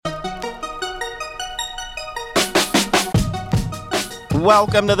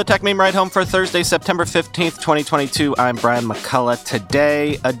Welcome to the Tech Meme Ride Home for Thursday, September 15th, 2022. I'm Brian McCullough.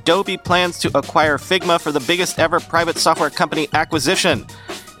 Today, Adobe plans to acquire Figma for the biggest ever private software company acquisition.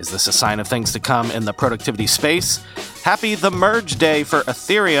 Is this a sign of things to come in the productivity space? Happy the merge day for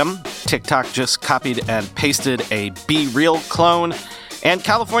Ethereum. TikTok just copied and pasted a BeReal clone. And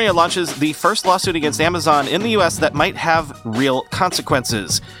California launches the first lawsuit against Amazon in the U.S. that might have real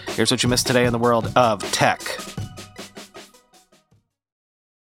consequences. Here's what you missed today in the world of tech.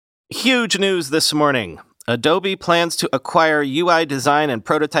 Huge news this morning. Adobe plans to acquire UI design and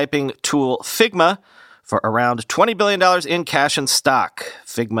prototyping tool Figma for around $20 billion in cash and stock.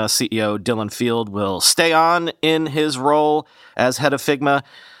 Figma CEO Dylan Field will stay on in his role as head of Figma.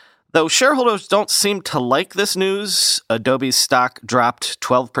 Though shareholders don't seem to like this news, Adobe's stock dropped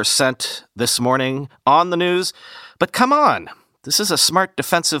 12% this morning on the news. But come on, this is a smart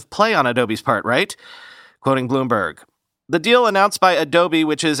defensive play on Adobe's part, right? Quoting Bloomberg, "The deal announced by Adobe,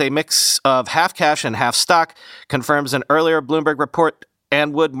 which is a mix of half cash and half stock, confirms an earlier Bloomberg report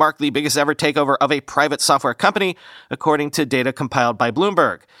and would mark the biggest ever takeover of a private software company, according to data compiled by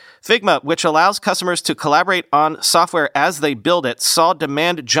Bloomberg. Figma, which allows customers to collaborate on software as they build it, saw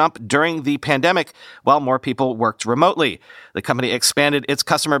demand jump during the pandemic while more people worked remotely. The company expanded its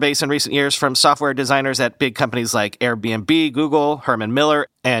customer base in recent years from software designers at big companies like Airbnb, Google, Herman Miller,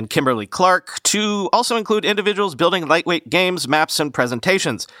 and Kimberly-Clark to also include individuals building lightweight games, maps, and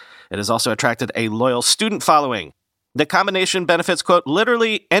presentations. It has also attracted a loyal student following. The combination benefits, quote,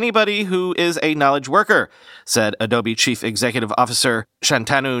 literally anybody who is a knowledge worker," said Adobe Chief Executive Officer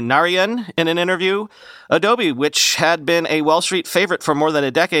Shantanu Narayan in an interview. Adobe, which had been a Wall Street favorite for more than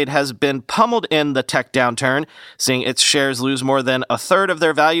a decade, has been pummeled in the tech downturn, seeing its shares lose more than a third of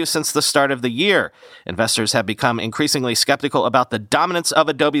their value since the start of the year. Investors have become increasingly skeptical about the dominance of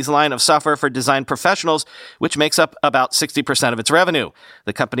Adobe's line of software for design professionals, which makes up about 60% of its revenue.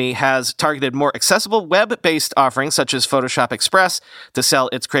 The company has targeted more accessible web-based offerings such as Photoshop Express to sell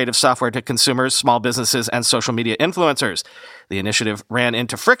its creative software to consumers, small businesses, and social media influencers. The initiative ran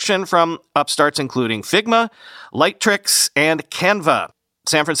into friction from upstarts including Figma, Lightricks, and Canva.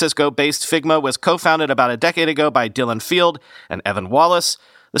 San Francisco-based Figma was co-founded about a decade ago by Dylan Field and Evan Wallace.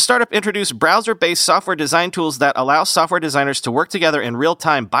 The startup introduced browser-based software design tools that allow software designers to work together in real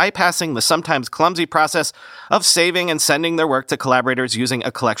time, bypassing the sometimes clumsy process of saving and sending their work to collaborators using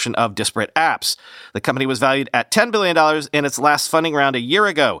a collection of disparate apps. The company was valued at $10 billion in its last funding round a year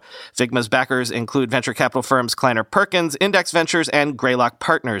ago. Figma's backers include venture capital firms Kleiner Perkins, Index Ventures, and Greylock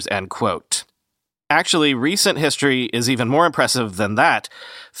Partners, end quote. Actually, recent history is even more impressive than that.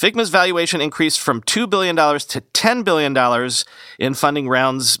 Figma's valuation increased from $2 billion to $10 billion in funding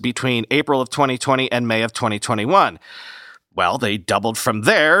rounds between April of 2020 and May of 2021. Well, they doubled from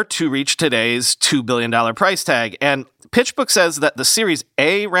there to reach today's $2 billion price tag. And PitchBook says that the Series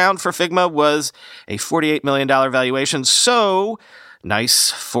A round for Figma was a $48 million valuation. So,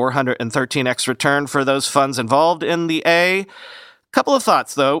 nice 413x return for those funds involved in the A. Couple of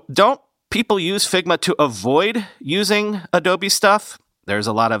thoughts, though. Don't people use Figma to avoid using Adobe stuff? There's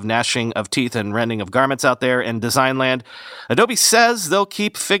a lot of gnashing of teeth and rending of garments out there in design land. Adobe says they'll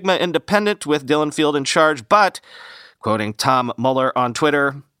keep Figma independent with Dylan Field in charge, but, quoting Tom Mueller on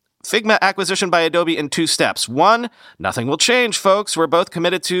Twitter, Figma acquisition by Adobe in 2 steps. 1, nothing will change, folks. We're both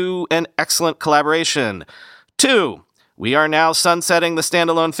committed to an excellent collaboration. 2, we are now sunsetting the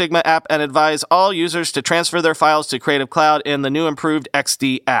standalone Figma app and advise all users to transfer their files to Creative Cloud in the new improved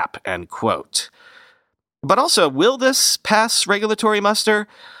XD app, end quote. But also, will this pass regulatory muster?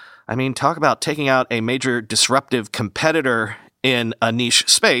 I mean, talk about taking out a major disruptive competitor in a niche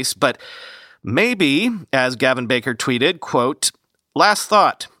space, but maybe, as Gavin Baker tweeted, quote, "Last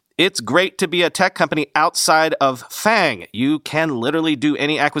thought. It's great to be a tech company outside of FANG. You can literally do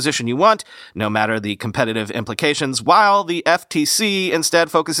any acquisition you want, no matter the competitive implications, while the FTC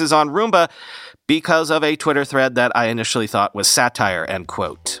instead focuses on Roomba because of a Twitter thread that I initially thought was satire," end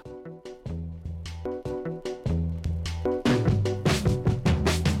quote.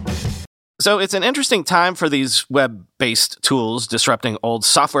 So it's an interesting time for these web-based tools disrupting old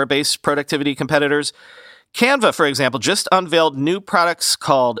software-based productivity competitors. Canva, for example, just unveiled new products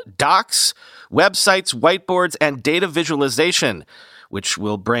called Docs, Websites, Whiteboards, and Data Visualization, which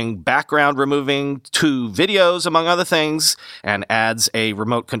will bring background removing to videos, among other things, and adds a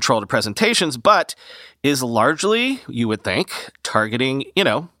remote control to presentations, but is largely, you would think, targeting,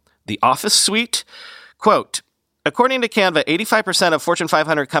 the Office suite. Quote, According to Canva, 85% of Fortune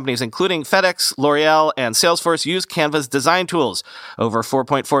 500 companies, including FedEx, L'Oreal, and Salesforce, use Canva's design tools. Over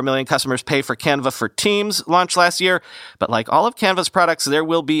 4.4 million customers pay for Canva for Teams, launched last year. But like all of Canva's products, there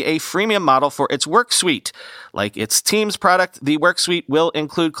will be a freemium model for its Work Suite. Like its Teams product, the Work Suite will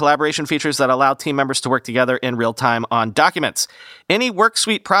include collaboration features that allow team members to work together in real time on documents. Any Work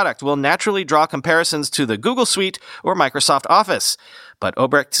Suite product will naturally draw comparisons to the Google Suite or Microsoft Office. But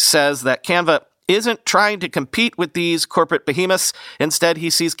Obrecht says that Canva isn't trying to compete with these corporate behemoths. Instead, he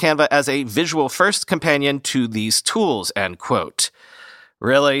sees Canva as a visual-first companion to these tools, end quote.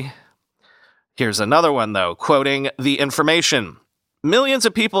 Really? Here's another one, though, quoting The Information. Millions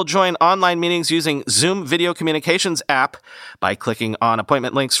of people join online meetings using Zoom video communications app by clicking on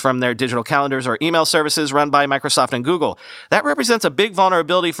appointment links from their digital calendars or email services run by Microsoft and Google. That represents a big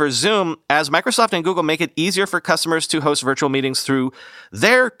vulnerability for Zoom, as Microsoft and Google make it easier for customers to host virtual meetings through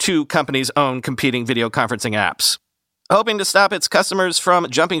their two companies' own competing video conferencing apps. Hoping to stop its customers from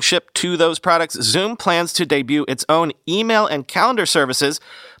jumping ship to those products, Zoom plans to debut its own email and calendar services,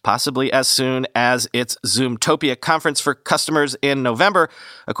 possibly as soon as its Zoomtopia conference for customers in November,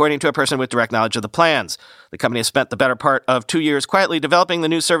 according to a person with direct knowledge of the plans. The company has spent the better part of 2 years quietly developing the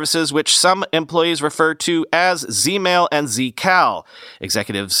new services, which some employees refer to as Zmail and Zcal.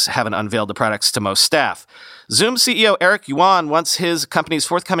 Executives haven't unveiled the products to most staff. Zoom CEO Eric Yuan wants his company's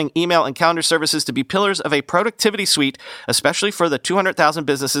forthcoming email and calendar services to be pillars of a productivity suite, especially for the 200,000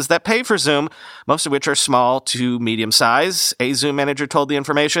 businesses that pay for Zoom, most of which are small to medium size, a Zoom manager told The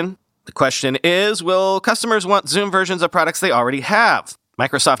Information. The question is, will customers want Zoom versions of products they already have?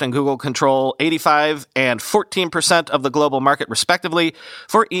 Microsoft and Google control 85% and 14% of the global market, respectively,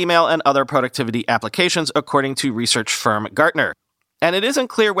 for email and other productivity applications, according to research firm Gartner. And it isn't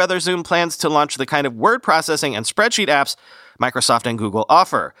clear whether Zoom plans to launch the kind of word processing and spreadsheet apps Microsoft and Google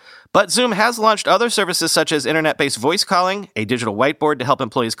offer. But Zoom has launched other services such as internet-based voice calling, a digital whiteboard to help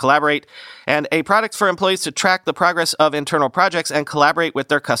employees collaborate, and a product for employees to track the progress of internal projects and collaborate with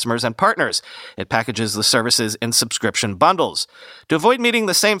their customers and partners. It packages the services in subscription bundles. To avoid meeting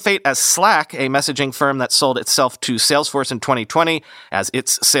the same fate as Slack, a messaging firm that sold itself to Salesforce in 2020 as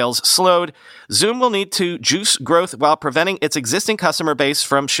its sales slowed, Zoom will need to juice growth while preventing its existing customer base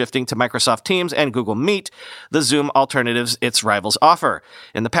from shifting to Microsoft Teams and Google Meet, the Zoom alternatives its rivals offer.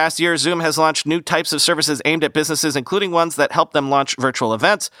 In the past year, Zoom has launched new types of services aimed at businesses, including ones that help them launch virtual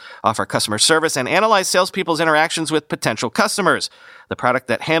events, offer customer service, and analyze salespeople's interactions with potential customers. The product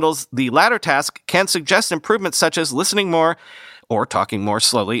that handles the latter task can suggest improvements such as listening more or talking more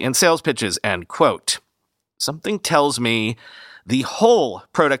slowly in sales pitches, end quote. Something tells me the whole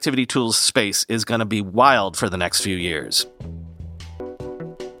productivity tools space is going to be wild for the next few years.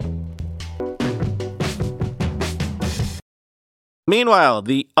 Meanwhile,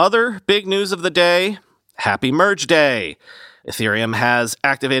 the other big news of the day, Happy Merge Day. Ethereum has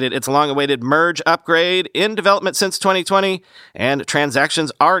activated its long-awaited merge upgrade in development since 2020, and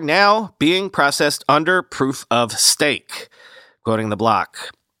transactions are now being processed under proof of stake. Quoting the block,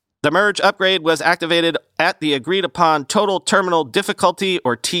 the merge upgrade was activated at the agreed-upon total terminal difficulty,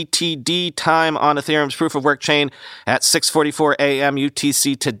 or TTD, time on Ethereum's proof-of-work chain at 6:44 a.m.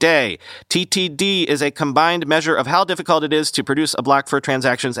 UTC today. TTD is a combined measure of how difficult it is to produce a block for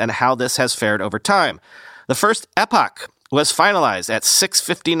transactions and how this has fared over time. The first epoch was finalized at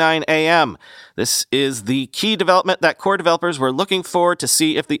 6:59 a.m. This is the key development that core developers were looking for to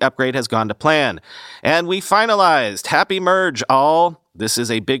see if the upgrade has gone to plan. And we finalized. Happy merge, all. This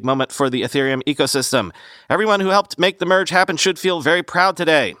is a big moment for the Ethereum ecosystem. Everyone who helped make the merge happen should feel very proud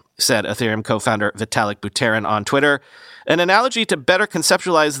today, said Ethereum co-founder Vitalik Buterin on Twitter. An analogy to better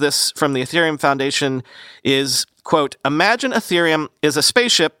conceptualize this from the Ethereum Foundation is, quote, imagine Ethereum is a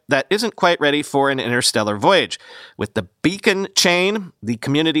spaceship that isn't quite ready for an interstellar voyage. With the Beacon chain, the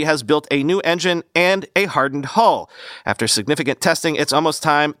community has built a new engine and a hardened hull. After significant testing, it's almost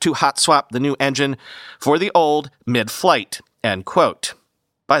time to hot swap the new engine for the old mid-flight, end quote.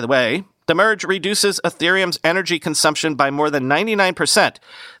 By the way, the merge reduces Ethereum's energy consumption by more than 99%.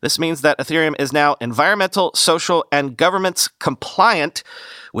 This means that Ethereum is now environmental, social, and governance compliant,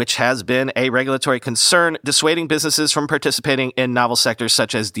 which has been a regulatory concern, dissuading businesses from participating in novel sectors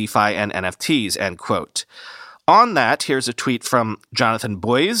such as DeFi and NFTs, end quote. On that, here's a tweet from Jonathan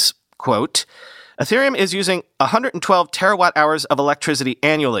Boyes, quote, Ethereum is using 112 terawatt hours of electricity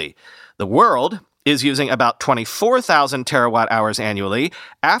annually. The world is using about 24,000 terawatt hours annually.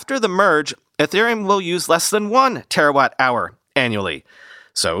 After the merge, Ethereum will use less than 1 terawatt hour annually.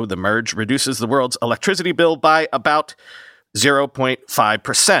 So the merge reduces the world's electricity bill by about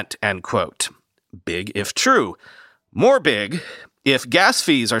 0.5%, end quote. Big if true. More big if gas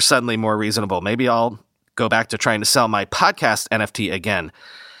fees are suddenly more reasonable. Maybe I'll go back to trying to sell my podcast NFT again.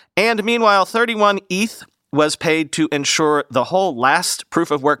 And meanwhile, 31 ETH was paid to ensure the whole last proof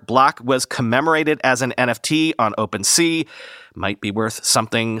of work block was commemorated as an NFT on OpenSea. Might be worth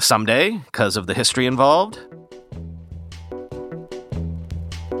something someday because of the history involved.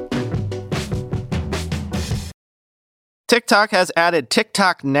 TikTok has added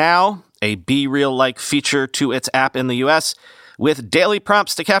TikTok Now, a BeReal-like feature to its app in the US, with daily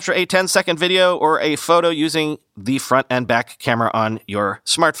prompts to capture a 10-second video or a photo using the front and back camera on your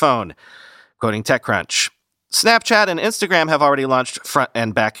smartphone. Quoting TechCrunch, Snapchat and Instagram have already launched front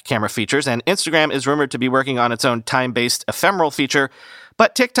and back camera features, and Instagram is rumored to be working on its own time-based ephemeral feature.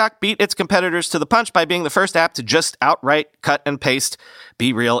 But TikTok beat its competitors to the punch by being the first app to just outright cut and paste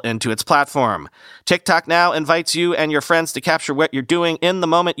BeReal into its platform. TikTok Now invites you and your friends to capture what you're doing in the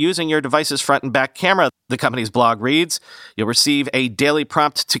moment using your device's front and back camera, the company's blog reads. You'll receive a daily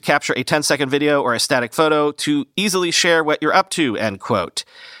prompt to capture a 10-second video or a static photo to easily share what you're up to, end quote.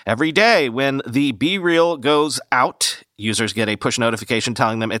 Every day when the BeReal goes out, users get a push notification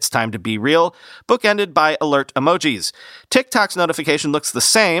telling them it's time to be real, bookended by alert emojis. TikTok's notification looks the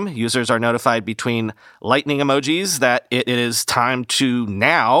same. Users are notified between lightning emojis that it is time to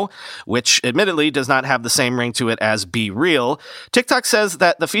now, which admittedly does not have the same ring to it as BeReal. TikTok says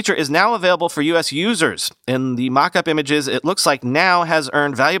that the feature is now available for US users. In the mock-up images, it looks like Now has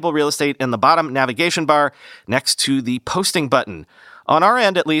earned valuable real estate in the bottom navigation bar next to the posting button. On our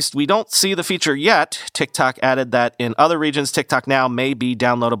end, at least, we don't see the feature yet. TikTok added that in other regions, TikTok Now may be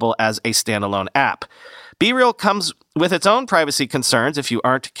downloadable as a standalone app. BeReal comes with its own privacy concerns. If you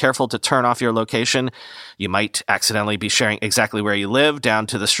aren't careful to turn off your location, you might accidentally be sharing exactly where you live, down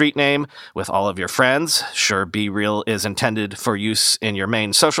to the street name, with all of your friends. Sure, BeReal is intended for use in your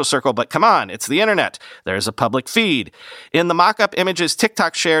main social circle, but come on, it's the internet. There's a public feed. In the mock-up images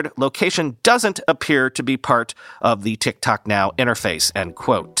TikTok shared, location doesn't appear to be part of the TikTok Now interface, end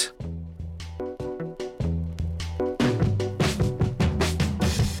quote.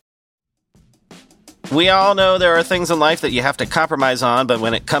 We all know there are things in life that you have to compromise on, but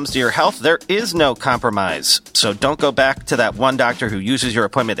when it comes to your health, there is no compromise. So don't go back to that one doctor who uses your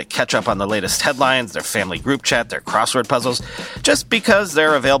appointment to catch up on the latest headlines, their family group chat, their crossword puzzles, just because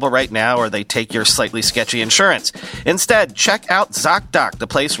they're available right now or they take your slightly sketchy insurance. Instead, check out ZocDoc, the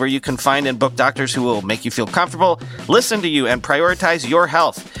place where you can find and book doctors who will make you feel comfortable, listen to you, and prioritize your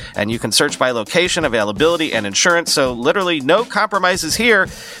health. And you can search by location, availability, and insurance, so literally no compromises here,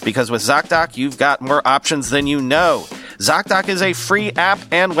 because with ZocDoc, you've got more options than you know. ZocDoc is a free app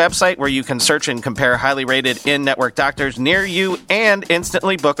and website where you can search and compare highly rated in-network doctors near you and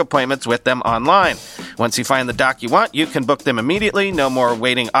instantly book appointments with them online. Once you find the doc you want, you can book them immediately, no more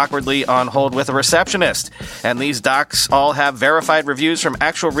waiting awkwardly on hold with a receptionist. And these docs all have verified reviews from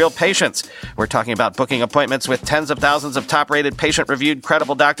actual real patients. We're talking about booking appointments with tens of thousands of top-rated, patient-reviewed,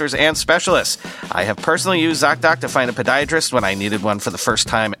 credible doctors and specialists. I have personally used ZocDoc to find a podiatrist when I needed one for the first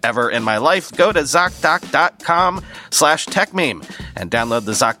time ever in my life. Go to ZocDoc.com/TechMeme and download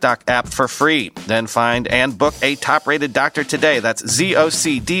the ZocDoc app for free. Then find and book a top-rated doctor today. That's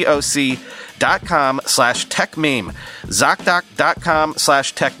ZocDoc.com/TechMeme.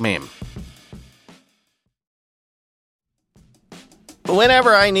 ZocDoc.com/TechMeme.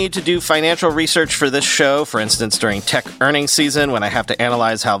 Whenever I need to do financial research for this show, for instance during tech earnings season when I have to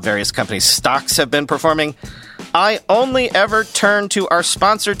analyze how various companies' stocks have been performing, I only ever turn to our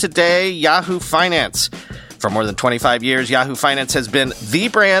sponsor today, Yahoo Finance. For more than 25 years, Yahoo Finance has been the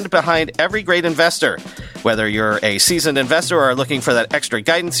brand behind every great investor. Whether you're a seasoned investor or are looking for that extra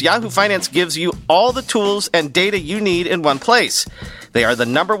guidance, Yahoo Finance gives you all the tools and data you need in one place. They are the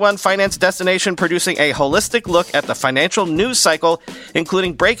 #1 finance destination, producing a holistic look at the financial news cycle,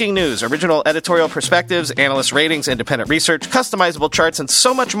 including breaking news, original editorial perspectives, analyst ratings, independent research, customizable charts, and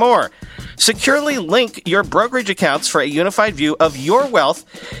so much more. Securely link your brokerage accounts for a unified view of your wealth,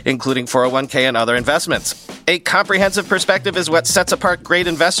 including 401k and other investments. A comprehensive perspective is what sets apart great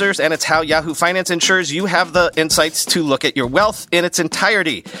investors, and it's how Yahoo Finance ensures you have the insights to look at your wealth in its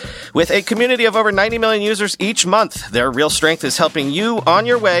entirety. With a community of over 90 million users each month, their real strength is helping you on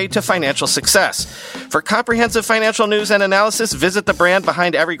your way to financial success. For comprehensive financial news and analysis, visit the brand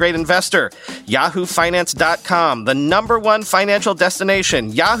behind every great investor, yahoofinance.com, the #1 financial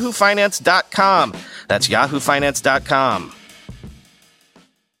destination, yahoofinance.com. That's yahoofinance.com.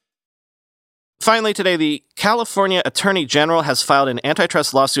 Finally today, the California Attorney General has filed an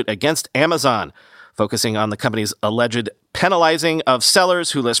antitrust lawsuit against Amazon, focusing on the company's alleged penalizing of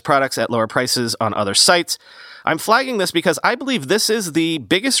sellers who list products at lower prices on other sites. I'm flagging this because I believe this is the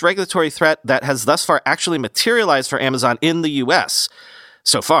biggest regulatory threat that has thus far actually materialized for Amazon in the U.S.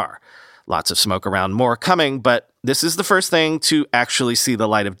 so far. Lots of smoke around more coming, but this is the first thing to actually see the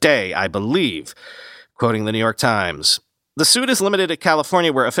light of day, I believe. Quoting the New York Times, "The suit is limited to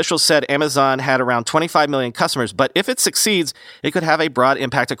California, where officials said Amazon had around 25 million customers, but if it succeeds, it could have a broad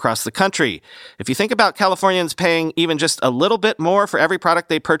impact across the country. If you think about Californians paying even just a little bit more for every product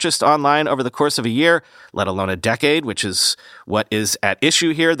they purchased online over the course of a year, let alone a decade, which is what is at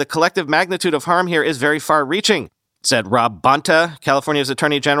issue here, the collective magnitude of harm here is very far-reaching," said Rob Bonta, California's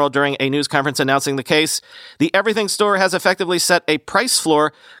Attorney General, during a news conference announcing the case. "The Everything Store has effectively set a price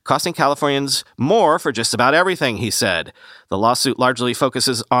floor, costing Californians more for just about everything," he said. The lawsuit largely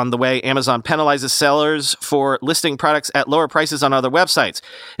focuses on the way Amazon penalizes sellers for listing products at lower prices on other websites.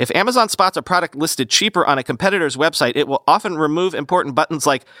 If Amazon spots a product listed cheaper on a competitor's website, it will often remove important buttons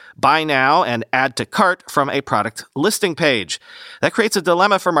like Buy Now and Add to Cart from a product listing page. That creates a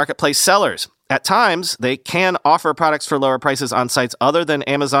dilemma for marketplace sellers. At times, they can offer products for lower prices on sites other than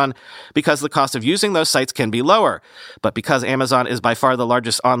Amazon because the cost of using those sites can be lower. But because Amazon is by far the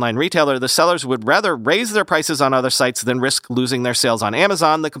largest online retailer, the sellers would rather raise their prices on other sites than risk losing their sales on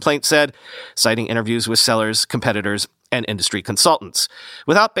Amazon, the complaint said, citing interviews with sellers, competitors, and industry consultants.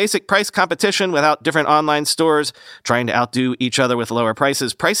 Without basic price competition, without different online stores trying to outdo each other with lower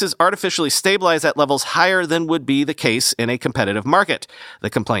prices, prices artificially stabilize at levels higher than would be the case in a competitive market, the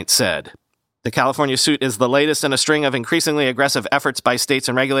complaint said. The California suit is the latest in a string of increasingly aggressive efforts by states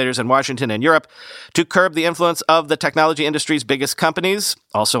and regulators in Washington and Europe to curb the influence of the technology industry's biggest companies.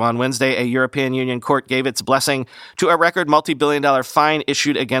 Also on Wednesday, a European Union court gave its blessing to a record multi-billion-dollar fine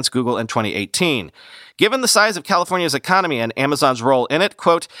issued against Google in 2018. Given the size of California's economy and Amazon's role in it,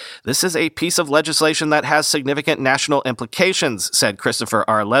 quote, "This is a piece of legislation that has significant national implications," said Christopher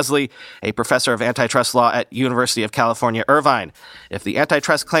R. Leslie, a professor of antitrust law at University of California, Irvine. "If the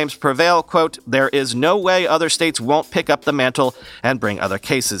antitrust claims prevail, quote, there is no way other states won't pick up the mantle and bring other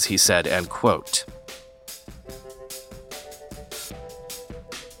cases," he said, end quote.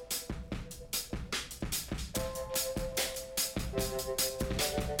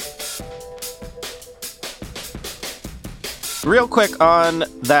 Real quick on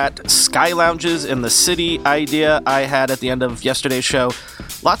that Sky Lounges in the City idea I had at the end of yesterday's show.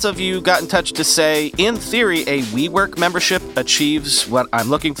 Lots of you got in touch to say, in theory, a WeWork membership achieves what I'm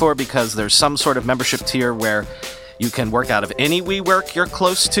looking for because there's some sort of membership tier where you can work out of any WeWork you're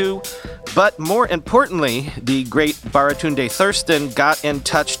close to. But more importantly, the great Baratunde Thurston got in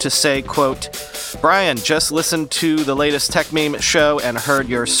touch to say, quote, "Brian, just listened to the latest Tech Meme show and heard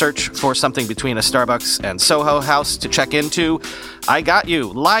your search for something between a Starbucks and Soho House to check into. I got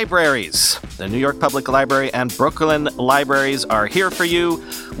you. Libraries. The New York Public Library and Brooklyn Libraries are here for you.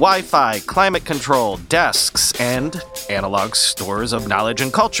 Wi-Fi, climate control, desks, and analog stores of knowledge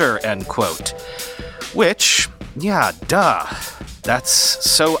and culture," end quote. Which, yeah, duh. That's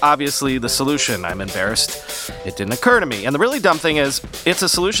so obviously the solution. I'm embarrassed it didn't occur to me. And the really dumb thing is, it's a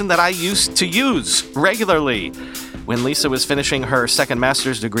solution that I used to use regularly. When Lisa was finishing her second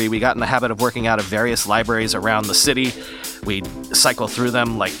master's degree, we got in the habit of working out of various libraries around the city. We'd cycle through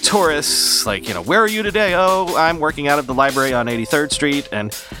them like tourists, like, where are you today? Oh, I'm working out of the library on 83rd Street.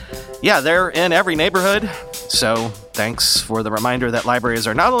 And yeah, they're in every neighborhood. So thanks for the reminder that libraries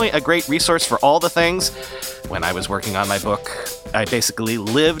are not only a great resource for all the things. When I was working on my book, I basically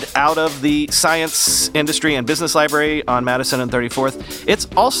lived out of the science, industry, and business library on Madison and 34th. It's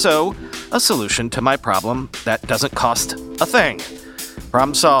also a solution to my problem that doesn't cost a thing.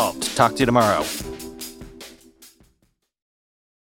 Problem solved. Talk to you tomorrow.